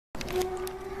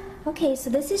Okay, so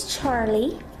this is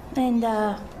Charlie, and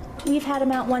we've had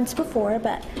him out once before,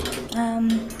 but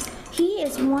he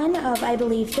is one of, I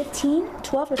believe,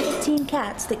 12 or 15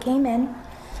 cats that came in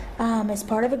as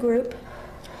part of a group.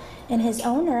 And his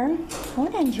owner,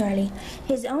 hold on, Charlie,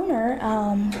 his owner,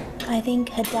 I think,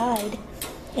 had died.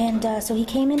 And so he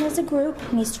came in as a group,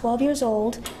 and he's 12 years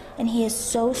old, and he is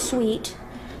so sweet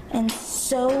and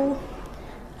so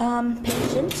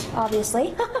patient,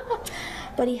 obviously.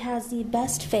 But he has the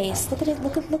best face. Look at it.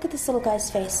 Look at this little guy's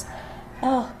face.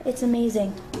 Oh, it's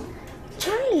amazing.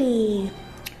 Charlie.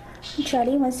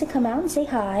 Charlie wants to come out and say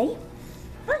hi.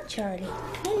 Hi, Charlie.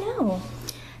 Hello.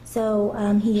 So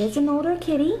he is an older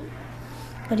kitty,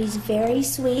 but he's very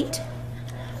sweet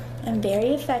and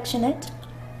very affectionate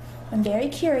and very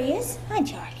curious. Hi,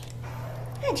 Charlie.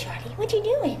 Hi, Charlie. What you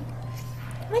doing?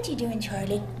 What you doing,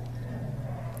 Charlie?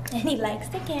 And he likes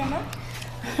the camera.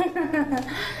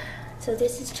 So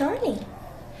this is Charlie.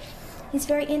 He's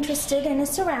very interested in his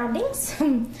surroundings.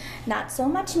 Not so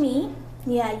much me.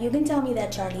 Yeah, you can tell me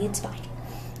that, Charlie. It's fine.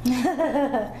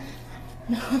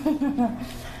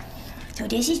 So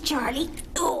this is Charlie.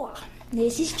 Oh,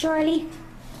 this is Charlie.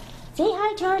 Say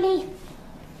hi, Charlie.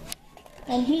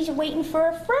 And he's waiting for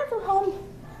a forever home.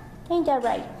 Ain't that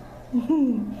right?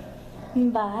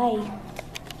 Bye.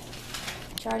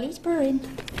 Charlie's purring.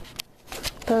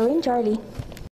 Purring, Charlie.